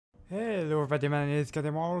Hello everybody, my name is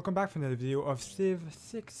Kademar. Welcome back for another video of Civ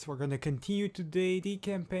 6. We're gonna continue today the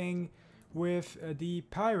campaign with the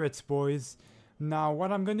pirates, boys. Now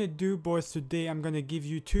what I'm gonna do, boys, today I'm gonna give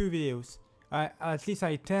you two videos. At least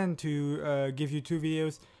I tend to give you two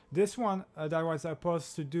videos. This one that I was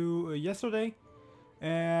supposed to do yesterday,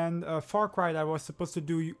 and Far Cry that I was supposed to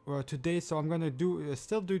do today. So I'm gonna do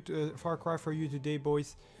still do Far Cry for you today,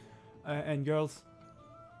 boys and girls.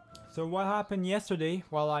 So what happened yesterday,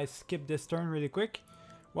 while I skip this turn really quick,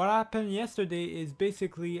 what happened yesterday is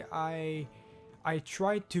basically I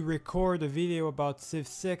tried to record a video about Civ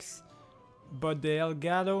 6, but the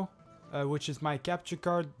Elgato, which is my capture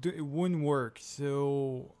card, it wouldn't work.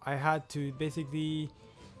 So I had to basically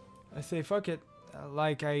say fuck it,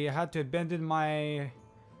 like I had to abandon my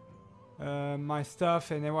my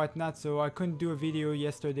stuff and whatnot, so I couldn't do a video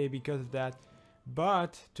yesterday because of that.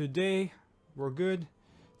 But today we're good.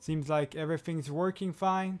 Seems like everything's working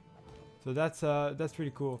fine, so that's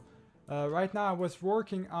pretty cool. Right now I was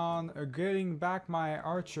working on getting back my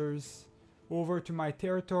archers over to my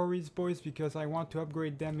territories, boys, because I want to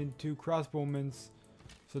upgrade them into crossbowmen.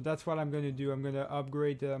 So that's what I'm gonna do. I'm gonna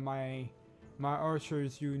upgrade my archer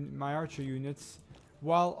units,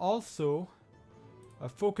 while also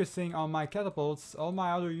focusing on my catapults. All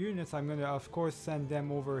my other units, I'm gonna of course send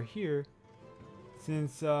them over here,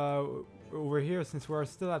 since since we're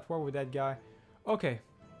still at war with that guy. Okay,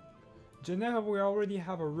 Geneva, we already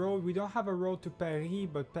have a road. We don't have a road to Paris,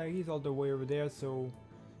 but Paris is all the way over there, so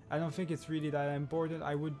I don't think it's really that important.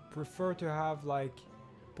 I would prefer to have like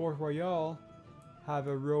Port Royal have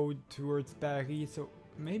a road towards Paris, so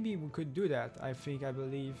maybe we could do that. I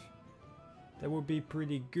believe that would be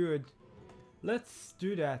pretty good. Let's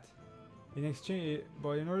do that in exchange,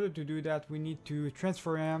 but in order to do that we need to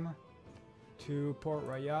transfer him to Port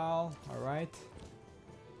Royal. Alright.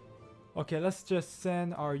 Okay, let's just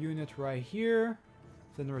send our unit right here.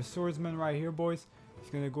 Send our swordsman right here, boys.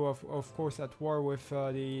 He's gonna go of course at war with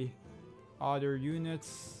the other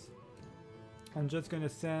units. I'm just gonna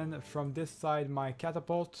send from this side my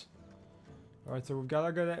catapult. Alright, so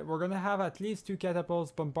we're gonna have at least 2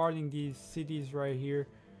 catapults bombarding these cities right here.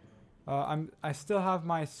 I still have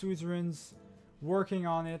my suzerains working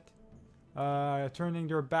on it, turning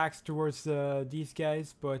their backs towards these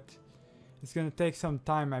guys, but it's gonna take some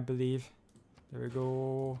time, I believe. There we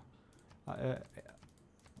go.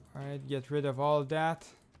 Alright, get rid of all that.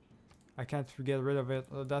 I can't get rid of it.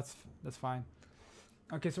 That's fine.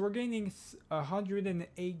 Okay, so we're gaining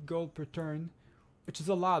 108 gold per turn, which is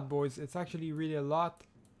a lot, boys. It's actually really a lot,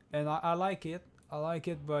 and I like it. I like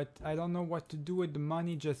it, but I don't know what to do with the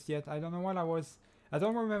money just yet. I don't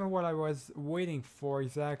remember what I was waiting for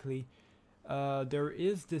exactly. There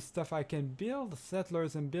is this stuff I can build,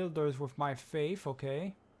 settlers and builders with my faith.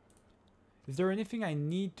 Okay, is there anything I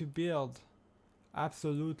need to build?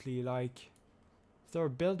 Absolutely. Like, is there a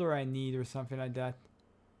builder I need or something like that?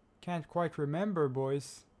 Can't quite remember,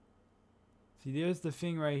 boys. See, there's the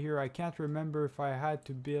thing right here. I can't remember if I had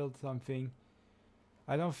to build something.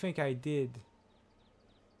 I don't think I did.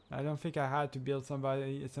 I don't think I had to build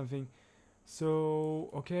something. So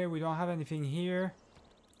okay, we don't have anything here.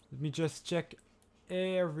 Let me just check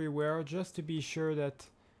everywhere just to be sure that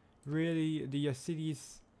really the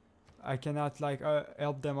cities, I cannot like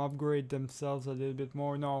help them upgrade themselves a little bit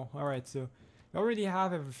more. No. Alright, so we already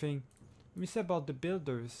have everything. Let me say about the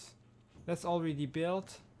builders. That's already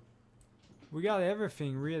built. We got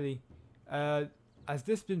everything really. Has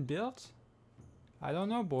this been built? I don't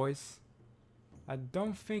know, boys. I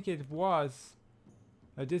don't think it was.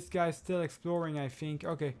 This guy's still exploring, I think.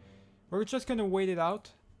 Okay, we're just gonna wait it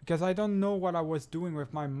out, because I don't know what I was doing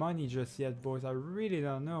with my money just yet, boys. I really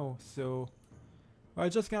don't know. So we're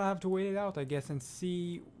just gonna have to wait it out, I guess, and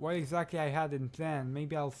see what exactly I had in plan.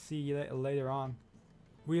 Maybe I'll see later on.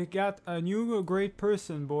 We got a new great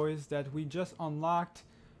person, boys, that we just unlocked,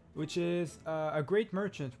 which is a great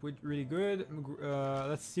merchant, which really good.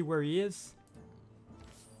 Let's see where he is.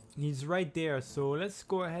 He's right there, so let's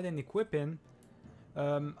go ahead and equip him.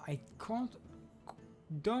 I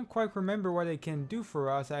don't quite remember what it can do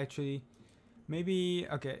for us, actually. Maybe,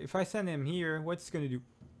 okay, if I send him here, what's it gonna do?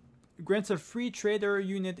 Grants a free trader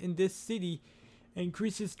unit in this city.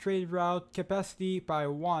 Increases trade route capacity by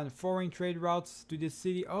 1. Foreign trade routes to this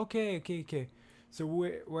city. Okay. So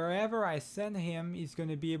wherever I send him, he's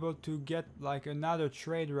gonna be able to get like another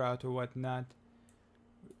trade route or whatnot.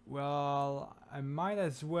 Well, I might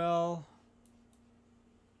as well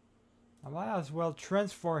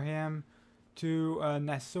transfer him to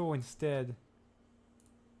Nassau instead.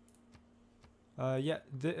 Yeah,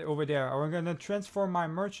 over there. I'm gonna transfer my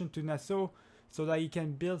merchant to Nassau so that he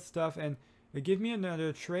can build stuff, and Give me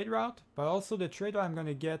another trade route, but also the trade route I'm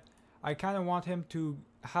gonna get, I kind of want him to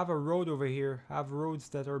have a road over here, have roads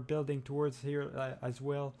that are building towards here as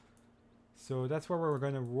well. So that's what we're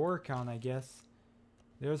gonna work on, I guess.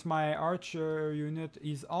 There's my archer unit.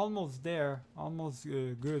 He's almost there, almost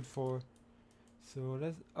good for. So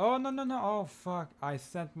let's. Oh no no no! Oh fuck! I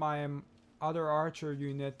sent my other archer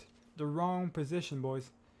unit the wrong position,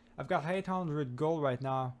 boys. I've got 800 gold right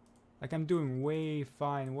now. Like I'm doing way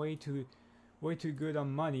fine, way too good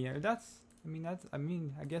on money. I guess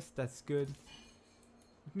that's good.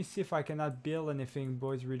 Let me see if I cannot build anything,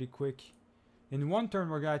 boys, really quick. In one turn,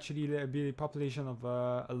 we're gonna actually be a population of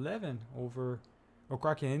 11 over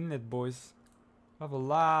Ocraken Inlet, boys. I have a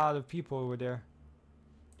lot of people over there.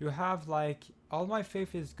 You have like all my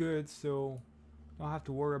faith is good, so don't have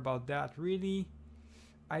to worry about that. Really,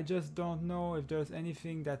 I just don't know if there's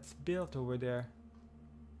anything that's built over there.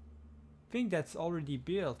 I think that's already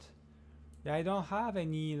built. Yeah, I don't have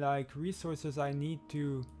any like resources I need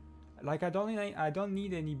to. Like I don't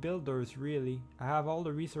need any builders really. I have all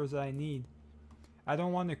the resources I need. I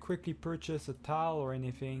don't want to quickly purchase a tile or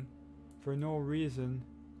anything for no reason.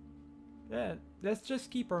 Yeah, let's just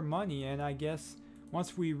keep our money, and I guess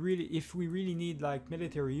once if we really need like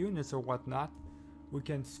military units or whatnot, we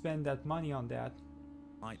can spend that money on that.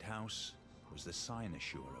 Lighthouse was the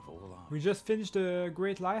cynosure of all art. We just finished the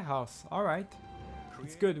Great Lighthouse. All right,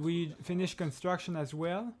 it's good. We finished construction as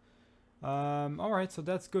well. All right, so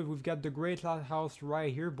that's good. We've got the Great Lighthouse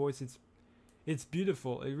right here, boys. It's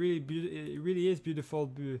beautiful. It really is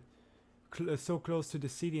beautiful. So close to the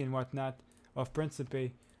city and whatnot of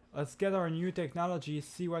Principe. Let's get our new technology.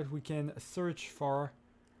 See what we can search for.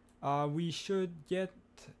 We should get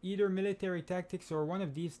either military tactics or one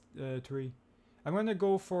of these three. I'm gonna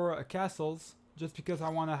go for castles just because I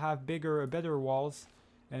want to have better walls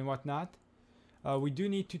and whatnot. We do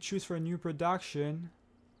need to choose for a new production.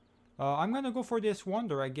 I'm gonna go for this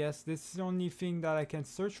wonder, I guess. This is the only thing that I can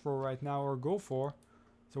search for right now or go for.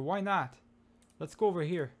 So why not? Let's go over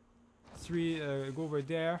here. Go over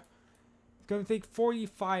there. It's gonna take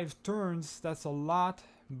 45 turns. That's a lot,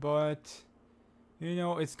 but you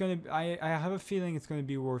know it's gonna. I have a feeling it's gonna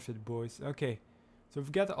be worth it, boys. Okay, so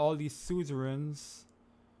we've got all these suzerains.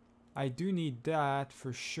 I do need that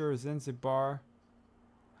for sure. Zanzibar.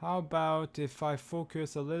 How about if I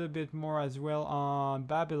focus a little bit more as well on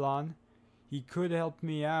Babylon? He could help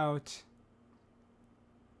me out.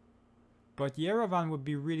 But Yerevan would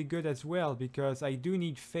be really good as well because I do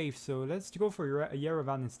need faith. So let's go for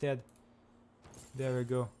Yerevan instead. There we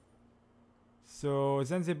go. So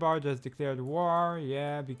Zanzibar just declared war.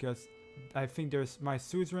 Yeah, because I think there's my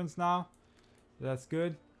suzerains now. That's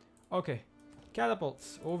good. Okay.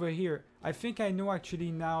 Catapults over here. I think I know actually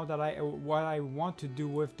now that what I want to do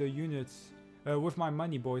with the units, with my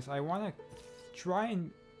money, boys. I want to try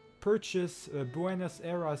and purchase Buenos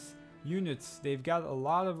Aires units. They've got a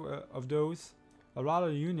lot of those, a lot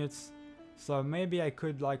of units. So maybe I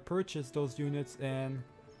could like purchase those units and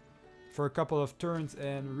for a couple of turns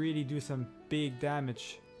and really do some big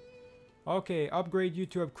damage. Okay, upgrade you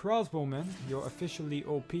to a crossbowman. You're officially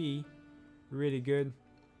OP. Really good.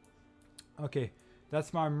 Okay,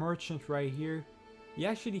 that's my merchant right here. He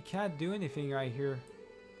actually can't do anything right here,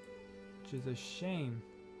 which is a shame.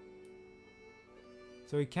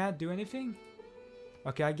 So he can't do anything?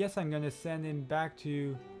 Okay, I guess I'm gonna send him back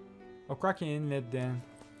to Ocraken Inlet then.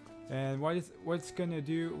 And what we're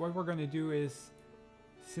gonna do is,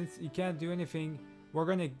 since he can't do anything, we're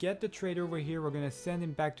gonna get the trader over here. We're gonna send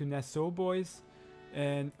him back to Nassau, boys.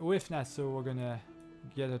 And with Nassau, we're gonna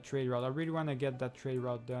get a trade route. I really wanna get that trade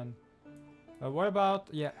route done. What about,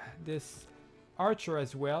 yeah, this archer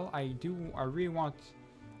as well? I really want,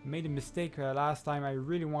 made a mistake last time. I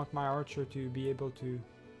really want my archer to be able to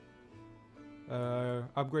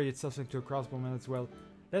upgrade itself into a crossbowman as well.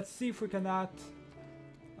 Let's see if we cannot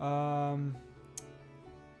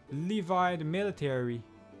Levi the military.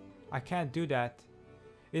 I can't do that.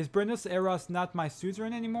 Is Buenos Aires not my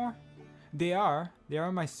suzerain anymore? They are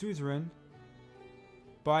my suzerain,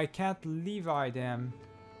 but I can't Levi them.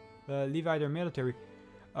 Levi their military.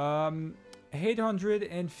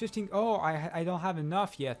 815. Oh, I don't have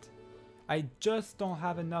enough yet. I just don't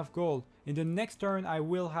have enough gold. In the next turn, I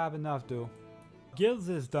will have enough though. Guilds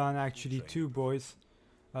is done actually too, boys.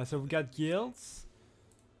 So we got guilds.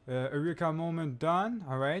 Eureka moment done.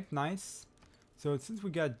 All right, nice. So since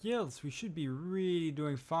we got guilds, we should be really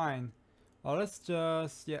doing fine. Let's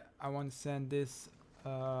just, yeah, I want to send this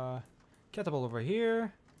catapult over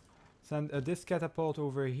here. Send this catapult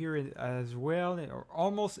over here as well, or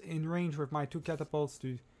almost in range with my two catapults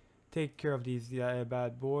to take care of these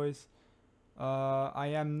bad boys. I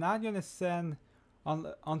am not gonna send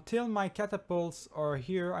until my catapults are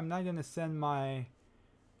here. I'm not gonna send my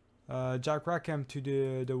Jack Rackham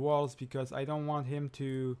to the walls because I don't want him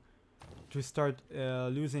to start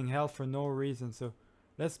losing health for no reason. So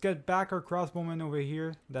let's get back our crossbowmen over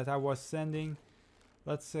here that I was sending.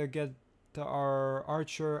 Let's get our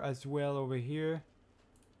archer as well over here.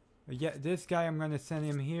 Yeah, this guy I'm gonna send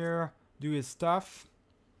him here, do his stuff.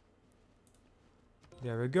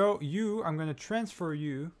 There we go. You, I'm gonna transfer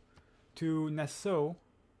you to Nassau.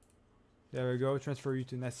 There we go, transfer you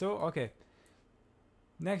to Nassau. Okay.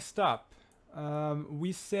 Next up,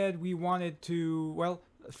 we said we wanted to, well,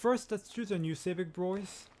 first let's choose a new civic,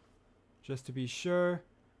 boys, just to be sure.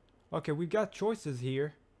 Okay, we've got choices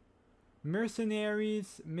here.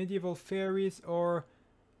 Mercenaries, medieval fairies, or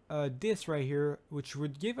this right here, which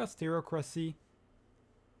would give us theocracy.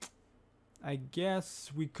 I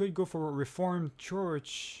guess we could go for a reformed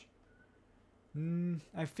church.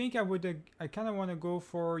 I think I would, I kind of want to go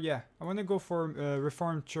for, yeah, I want to go for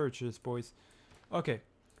reformed churches, boys. Okay,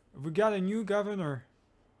 we got a new governor.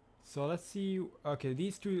 So let's see, okay,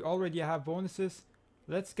 these two already have bonuses.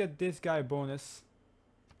 Let's get this guy a bonus.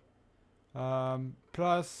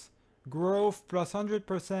 Plus growth, plus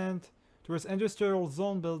 100% towards industrial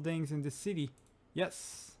zone buildings in the city.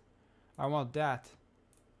 Yes, I want that.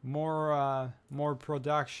 More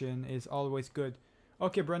production is always good.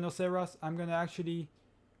 Okay, Brenoceros, I'm gonna actually...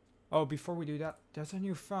 Oh, before we do that, there's a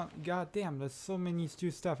new front. God damn, there's so many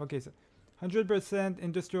new stuff. Okay, so 100%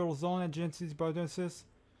 industrial zone agencies bonuses.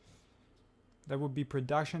 That would be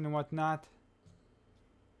production and whatnot.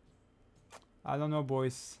 I don't know,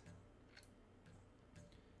 boys.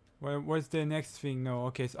 What's the next thing? No,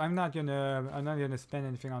 okay, so I'm not gonna spend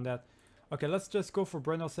anything on that. Okay, let's just go for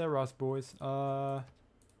Brenoceros, boys.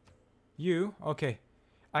 You, okay.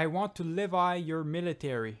 I want to levy your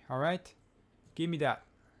military, alright? Give me that.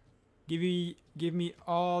 Give me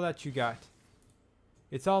all that you got.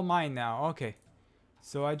 It's all mine now, okay.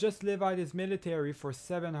 So I just levied his military for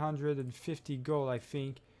 750 gold, I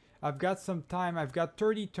think. I've got some time, I've got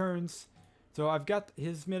 30 turns. So I've got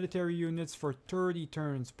his military units for 30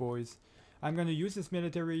 turns, boys. I'm gonna use his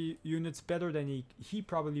military units better than he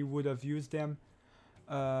probably would have used them.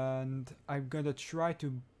 And I'm gonna try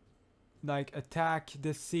to like attack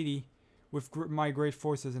this city with my great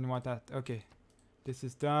forces and whatnot. Okay, this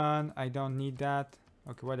is done. I don't need that.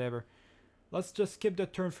 Okay, whatever. Let's just skip the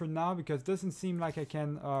turn for now because it doesn't seem like I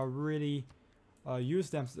can really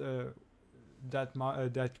use them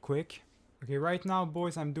that quick. Okay, right now,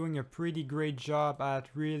 boys, I'm doing a pretty great job at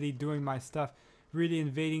really doing my stuff, really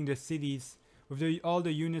invading the cities with all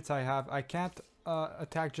the units I have. I can't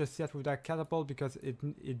attack just yet with that catapult because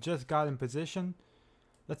it just got in position.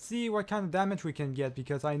 Let's see what kind of damage we can get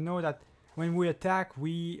because I know that when we attack,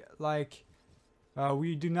 we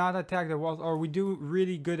do not attack the walls, or we do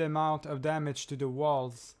really good amount of damage to the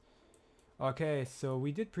walls. Okay, so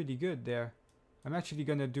we did pretty good there. I'm actually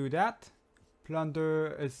gonna do that.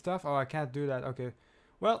 Plunder stuff. Oh, I can't do that. Okay.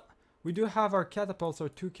 Well, we do have our catapults, or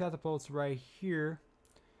 2 catapults right here.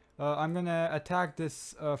 I'm gonna attack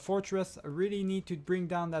this fortress. I really need to bring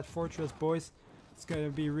down that fortress, boys. It's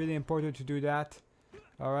gonna be really important to do that.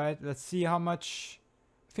 Alright, let's see how much...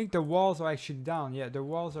 I think the walls are actually down. Yeah, the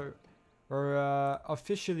walls are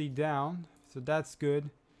officially down. So that's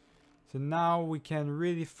good. So now we can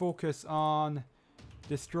really focus on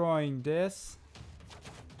destroying this.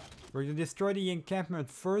 We're gonna destroy the encampment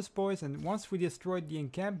first, boys, and once we destroy the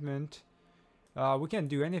encampment, we can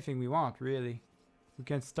do anything we want, really. We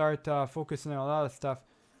can start focusing on a lot of stuff.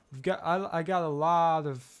 I got a lot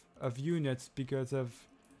of units because of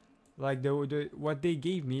like what they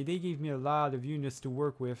gave me. They gave me a lot of units to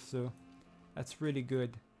work with, so that's really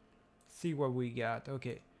good. See what we got.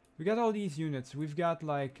 Okay, we got all these units. We've got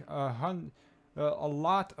like a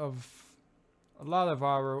lot of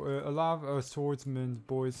our swordsmen,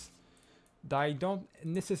 boys. I don't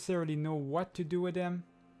necessarily know what to do with them.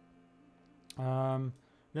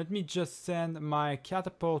 Let me just send my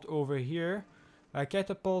catapult over here.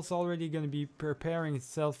 Catapult's already going to be preparing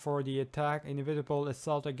itself for the attack, inevitable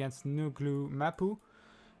assault against Nuglu Mapu.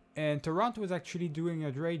 And Toronto is actually doing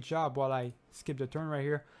a great job while I skip the turn right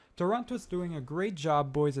here. Toronto's doing a great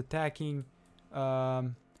job, boys, attacking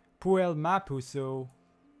Puel Mapu. So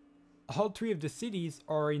all 3 of the cities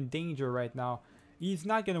are in danger right now. He's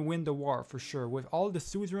not going to win the war for sure. With all the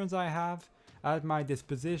suzerains I have at my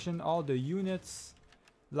disposition, all the units,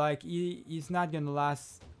 like he's not going to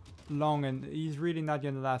last long, and he's really not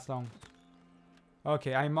going to last long.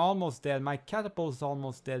 Okay, I'm almost dead. My catapult's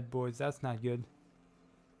almost dead, boys. That's not good.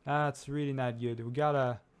 That's really not good. We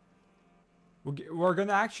gotta We're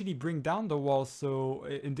gonna actually bring down the walls so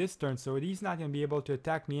in this turn, so he's not gonna be able to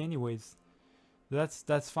attack me anyways.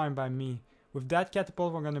 That's fine by me. With that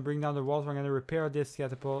catapult, we're gonna bring down the walls. We're gonna repair this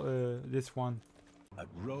catapult, this one. At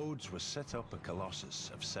Rhodes was set up a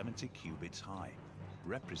colossus of 70 cubits high,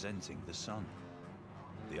 representing the sun.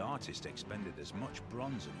 The artist expended as much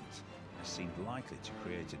bronze in it as seemed likely to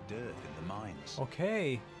create a dearth in the mines.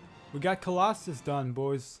 Okay, we got Colossus done,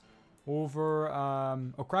 boys. Over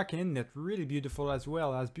Okraken Inlet, really beautiful as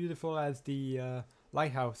well, as beautiful as the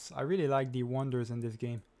lighthouse. I really like the wonders in this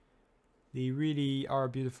game. They really are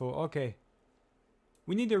beautiful. Okay,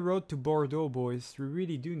 we need a road to Bordeaux, boys. We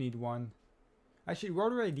really do need one. Actually, we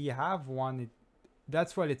already have one.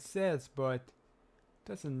 That's what it says, but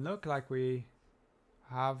doesn't look like we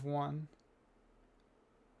have one.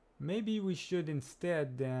 Maybe we should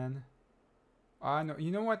instead then. No, you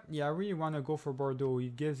know what? Yeah, I really want to go for Bordeaux.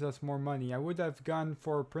 It gives us more money. I would have gone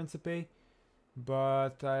for Principe,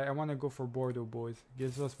 but I want to go for Bordeaux, boys.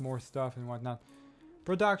 Gives us more stuff and whatnot.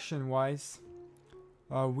 Production-wise,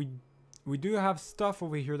 we do have stuff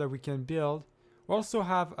over here that we can build. We also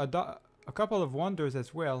have a couple of wonders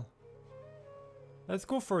as well. Let's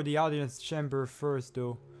go for the audience chamber first,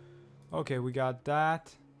 though. Okay, we got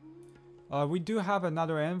that. We do have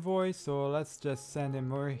another envoy, so let's just send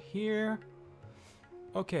him over here.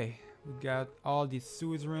 Okay, we got all these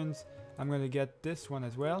suzerains. I'm gonna get this one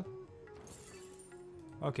as well.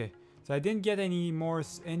 Okay, so I didn't get any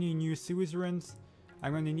new suzerains.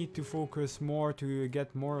 I'm gonna need to focus more to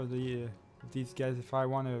get more of these guys if I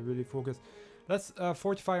want to really focus. Let's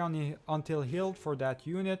fortify on until healed for that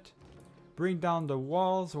unit. Bring down the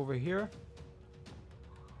walls over here.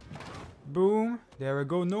 Boom, there we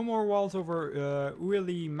go. No more walls over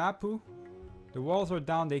Ueli Mapu. The walls are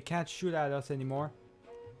down, they can't shoot at us anymore.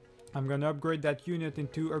 I'm gonna upgrade that unit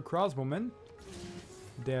into a crossbowman.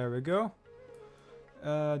 There we go.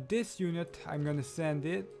 This unit, I'm gonna send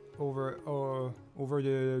it over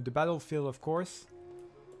the battlefield, of course.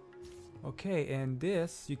 Okay, and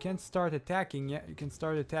this, you can start attacking. Yeah, you can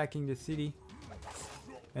start attacking the city.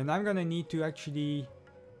 And I'm gonna need to actually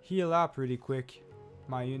heal up really quick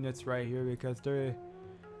my units right here because they're...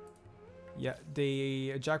 Yeah,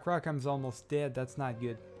 Jack Rackham's almost dead. That's not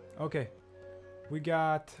good. Okay. We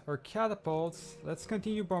got our catapults. Let's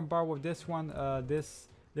continue bombard with this one, this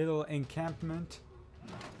little encampment.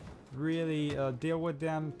 Really deal with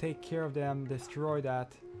them, take care of them, destroy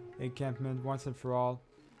that encampment once and for all.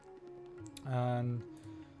 And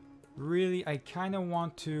really, I kind of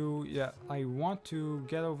want to, I want to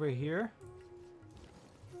get over here.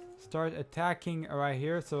 Start attacking right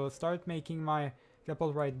here, so start making my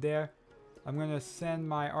catapult right there. I'm gonna send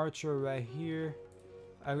my archer right here.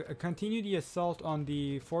 I continue the assault on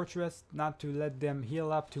the fortress, not to let them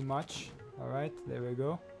heal up too much. Alright, there we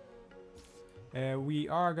go. We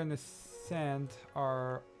are gonna send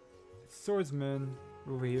our swordsmen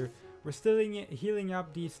over here. We're still healing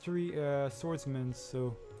up these three swordsmen,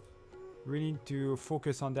 so we need to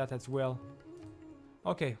focus on that as well.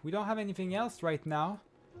 Okay, we don't have anything else right now.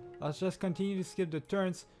 Let's just continue to skip the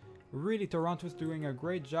turns. Really, Toronto's doing a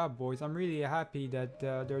great job, boys. I'm really happy that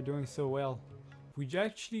they're doing so well. We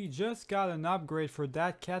actually just got an upgrade for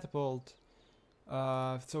that catapult.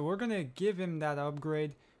 So we're gonna give him that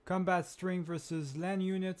upgrade. Combat strength versus land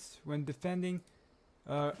units when defending.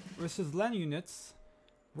 Versus land units.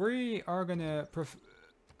 We are gonna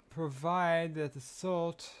provide that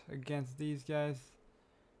assault against these guys.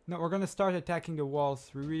 No, we're gonna start attacking the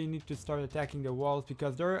walls. We really need to start attacking the walls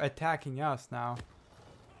because they're attacking us now.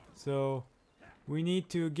 So we need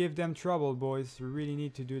to give them trouble, boys. We really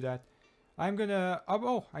need to do that. I'm gonna...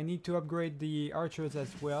 Oh, I need to upgrade the archers as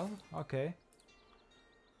well. Okay.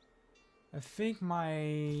 I think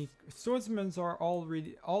my swordsmen are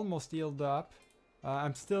already almost healed up.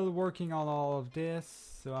 I'm still working on all of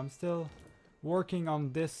this. So I'm still working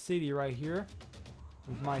on this city right here.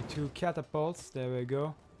 With my two catapults. There we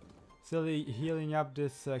go. Still healing up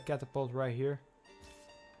this catapult right here.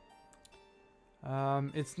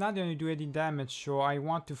 It's not going to do any damage, so I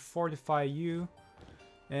want to fortify you.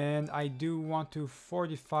 And I do want to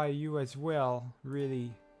fortify you as well,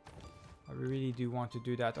 really. I really do want to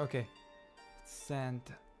do that. Okay. Send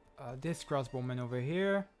this crossbowman over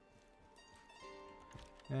here.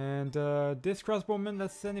 And this crossbowman,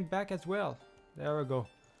 let's send him back as well. There we go.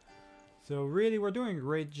 So really, we're doing a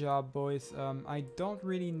great job, boys. I don't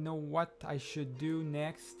really know what I should do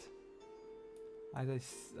next. As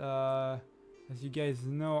you guys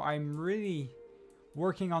know, I'm really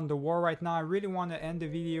working on the war right now. I really want to end the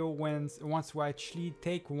video once we actually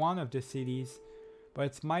take one of the cities, but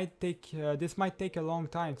it might take this might take a long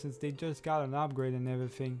time since they just got an upgrade and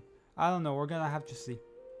everything. I don't know, we're gonna have to see.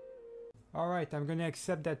 Alright, I'm gonna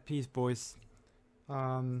accept that peace, boys.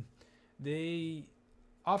 They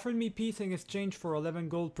offered me peace in exchange for 11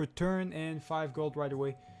 gold per turn and 5 gold right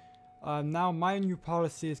away. Now my new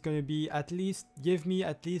policy is gonna be at least give me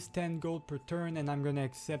at least 10 gold per turn, and I'm gonna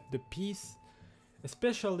accept the peace,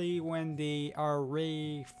 especially when they are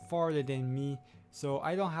way farther than me, so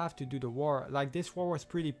I don't have to do the war. Like, this war was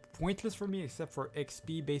pretty pointless for me except for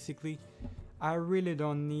XP basically. I really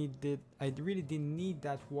don't need it. I really didn't need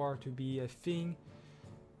that war to be a thing.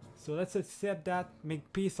 So let's accept that,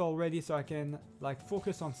 make peace already, so I can like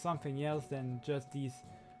focus on something else than just these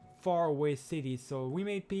far away cities. So we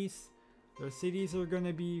made peace. Their cities are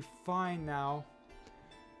gonna be fine now.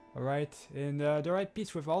 Alright, and they're at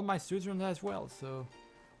peace with all my suzerains as well. So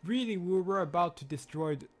really we were about to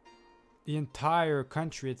destroy the entire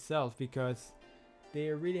country itself, because they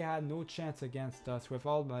really had no chance against us with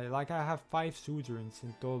all my, like, I have 5 suzerains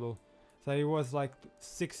in total. So it was like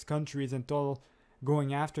 6 countries in total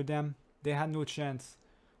going after them. They had no chance.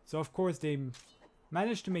 So of course they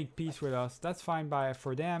managed to make peace with us. That's fine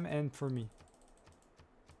for them and for me.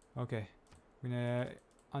 Okay, I'm gonna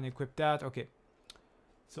unequip that. Okay,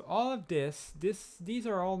 so all of these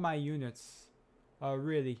are all my units.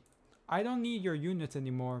 Really, I don't need your units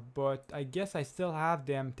anymore, but I guess I still have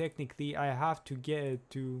them. Technically I have to get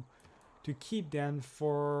to keep them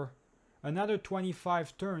for another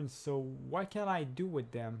 25 turns. So what can I do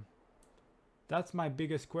with them? That's my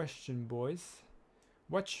biggest question, boys.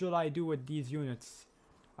 What should I do with these units?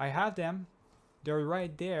 I have them. They're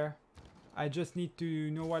right there. I just need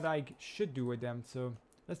to know what I should do with them. So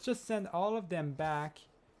let's just send all of them back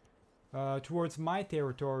towards my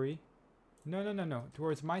territory. No.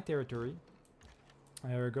 Towards my territory.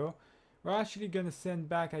 There we go. We're actually gonna send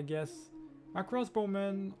back, I guess, my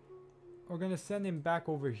crossbowman. We're gonna send him back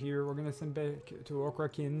over here. We're gonna send back to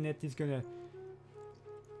Okrakinet. He's gonna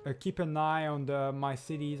keep an eye on my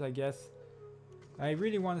cities, I guess. I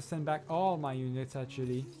really want to send back all my units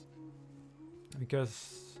actually,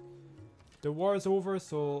 because the war is over,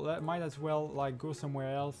 so that might as well like go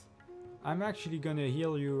somewhere else. I'm actually gonna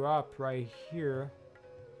heal you up right here.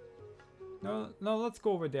 No, let's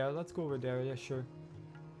go over there. Let's go over there. Yeah, sure.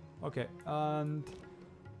 Okay, and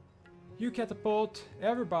you catapult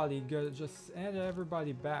everybody. Just send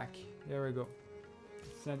everybody back. There we go.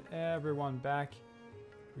 Send everyone back.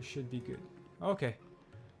 We should be good. Okay,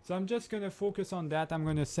 so I'm just gonna focus on that. I'm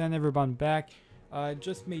gonna send everyone back. I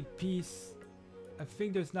just made peace. I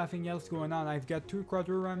think there's nothing else going on. I've got 2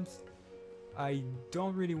 quadrirams. I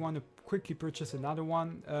don't really want to quickly purchase another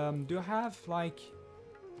one. Do I have like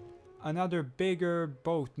another bigger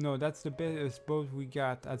boat? No, that's the biggest boat we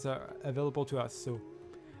got as available to us. So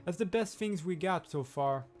that's the best things we got so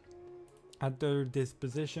far at their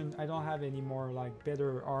disposition. I don't have any more like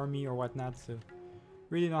better army or whatnot, so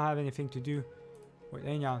really don't have anything to do. Wait,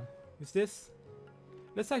 hang on. Who's this?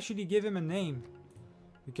 Let's actually give him a name,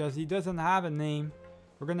 because he doesn't have a name.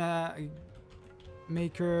 We're gonna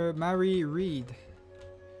make her Mary Reed.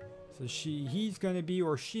 So he's gonna be,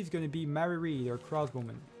 or she's gonna be Mary Reed, or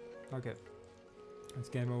crossbowman. Okay, let's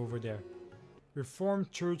get him over there.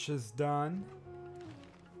 Reformed Church is done.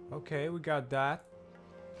 Okay, we got that.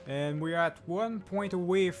 And we're at 1 point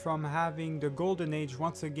away from having the golden age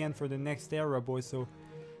once again for the next era, boys. So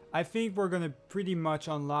I think we're gonna pretty much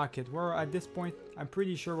unlock it. We're at this point, I'm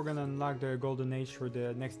pretty sure we're gonna unlock the golden age for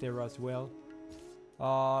the next era as well.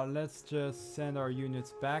 Let's just send our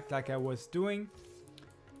units back like I was doing.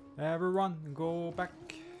 Everyone, go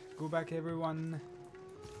back everyone.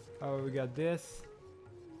 We got this.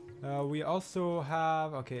 We also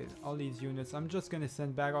have, okay, all these units. I'm just gonna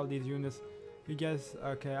send back all these units. You guys,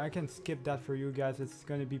 okay, I can skip that for you guys. It's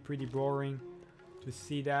gonna be pretty boring to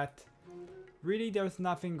see that. Really, there's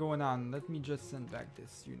nothing going on. Let me just send back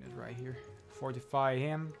this unit right here. Fortify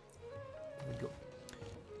him. There we go.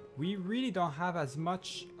 We really don't have as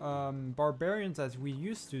much barbarians as we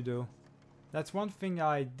used to, though. That's one thing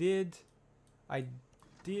I did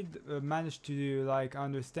manage to like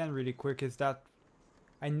understand really quick, is that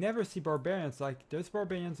I never see barbarians. Like, there's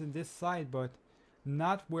barbarians in this side, but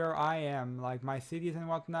not where I am. Like my cities and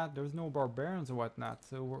whatnot, there's no barbarians and whatnot.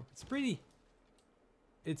 So it's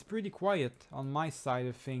pretty quiet on my side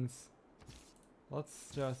of things.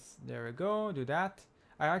 Let's just, there we go, do that.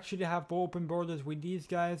 I actually have open borders with these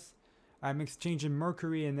guys. I'm exchanging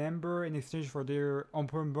Mercury and Ember in exchange for their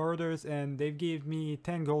open borders, and they gave me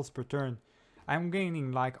 10 golds per turn. I'm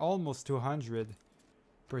gaining like almost 200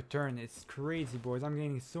 per turn. It's crazy, boys. I'm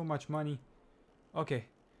gaining so much money. Okay,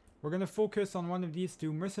 we're gonna focus on one of these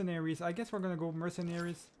 2 mercenaries. I guess we're gonna go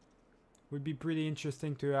mercenaries. Would be pretty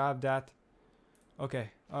interesting to have that.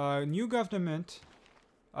 Okay, new government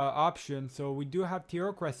option. So we do have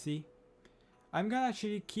theocracy. I'm gonna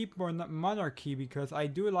actually keep more monarchy because I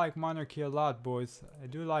do like monarchy a lot, boys. I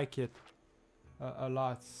do like it a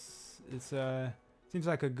lot. It's seems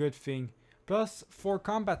like a good thing. Plus 4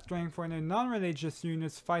 combat strength when a non-religious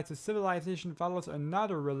unit fights a civilization follows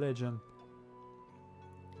another religion.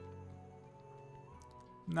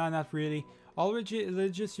 Nah, not really. All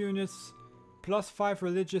religious units plus 5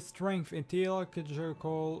 religious strength in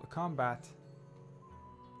theological combat.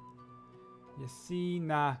 You see,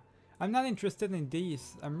 nah. I'm not interested in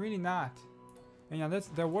these. I'm really not. And yeah,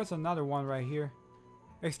 there was another one right here.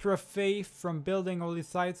 Extra faith from building holy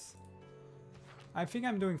sites. I think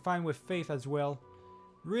I'm doing fine with faith as well.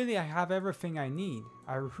 Really, I have everything I need.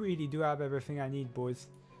 I really do have everything I need, boys.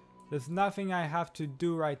 There's nothing I have to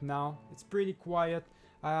do right now. It's pretty quiet.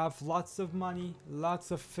 I have lots of money,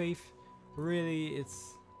 lots of faith. Really,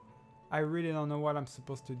 I really don't know what I'm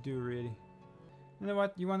supposed to do, really. You know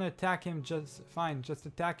what? You want to attack him? Just fine. Just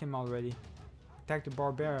attack him already. Attack the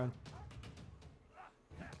barbarian.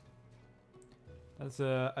 That's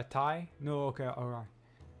a tie? No, okay, alright.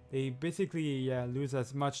 They basically lose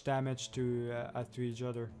as much damage to as to each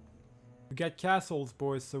other. We got castles,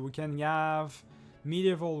 boys, so we can have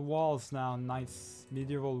medieval walls now. Nice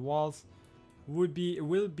medieval walls will be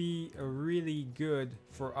really good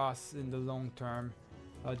for us in the long term.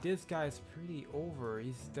 This guy's pretty over.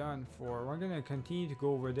 He's done for. We're gonna continue to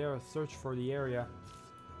go over there and search for the area.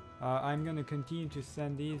 I'm gonna continue to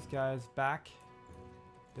send these guys back.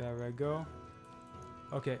 There we go.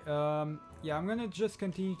 Okay, yeah, I'm gonna just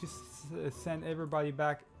continue to send everybody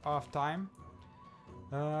back off time.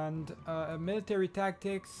 And military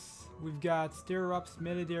tactics, we've got stirrups,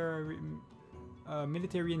 military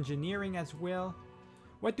engineering as well.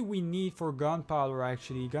 What do we need for gunpowder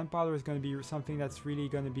actually? Gunpowder is going to be something that's really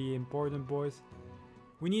going to be important, boys.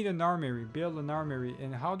 We need an armory, build an armory.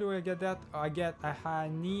 And how do I get that? I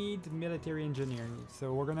need military engineering.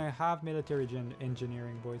 So we're going to have military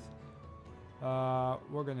engineering, boys.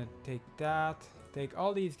 We're going to take that. Take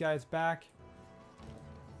all these guys back.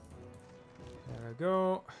 There we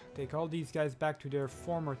go. Take all these guys back to their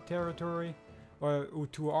former territory. Or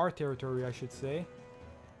to our territory, I should say.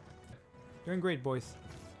 Doing great, boys.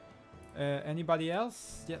 Anybody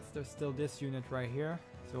else? Yes, there's still this unit right here.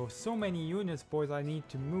 So many units, boys, I need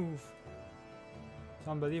to move. It's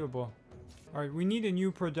unbelievable. Alright, we need a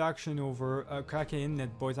new production over Kraken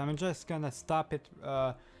Inlet, boys. I'm just gonna stop it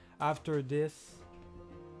after this.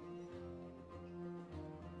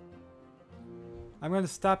 I'm gonna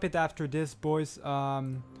stop it after this, boys.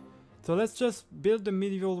 So let's just build the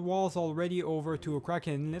medieval walls already over to a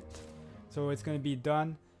Kraken Inlet. So it's gonna be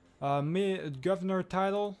done. Governor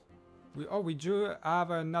title. We do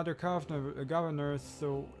have another governor,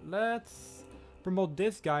 so let's promote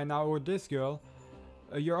this guy now, or this girl.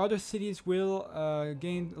 Your other cities will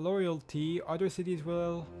gain loyalty. Other cities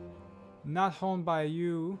will not owned by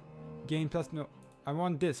you gain plus. No, I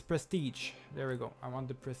want this prestige. There we go. I want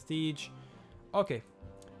the prestige. Okay,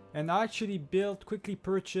 and I actually quickly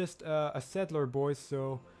purchased a settler, boys.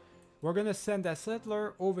 So we're gonna send that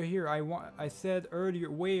settler over here. I said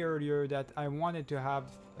way earlier that I wanted to have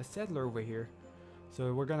a settler over here.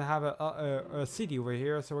 So we're gonna have a city over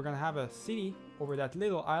here. So we're gonna have a city over that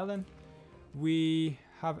little island. We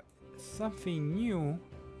have something new,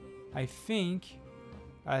 I think.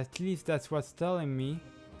 At least that's what's telling me.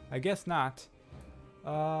 I guess not.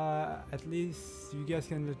 At least you guys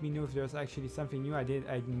can let me know if there's actually something new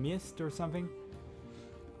I missed or something.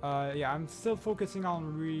 Yeah, I'm still focusing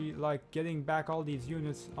on getting back all these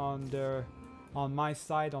units on my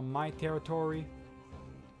side, on my territory.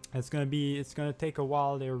 It's gonna take a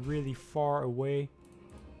while. They're really far away.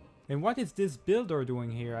 And what is this builder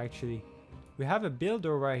doing here actually? We have a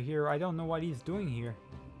builder right here. I don't know what he's doing here.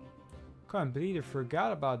 Completely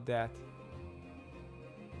forgot about that.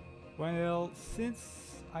 Well,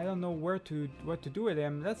 since I don't know what to do with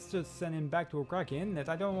him, let's just send him back to a Kraken Inlet.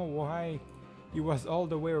 I don't know why he was all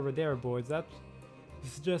the way over there, boys. That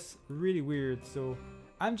is just really weird. So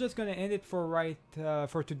I'm just gonna end it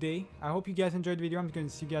for today. I hope you guys enjoyed the video. I'm gonna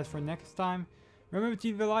see you guys for next time. Remember to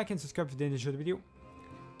leave a like and subscribe if you did enjoy the video.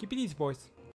 Keep it easy, boys.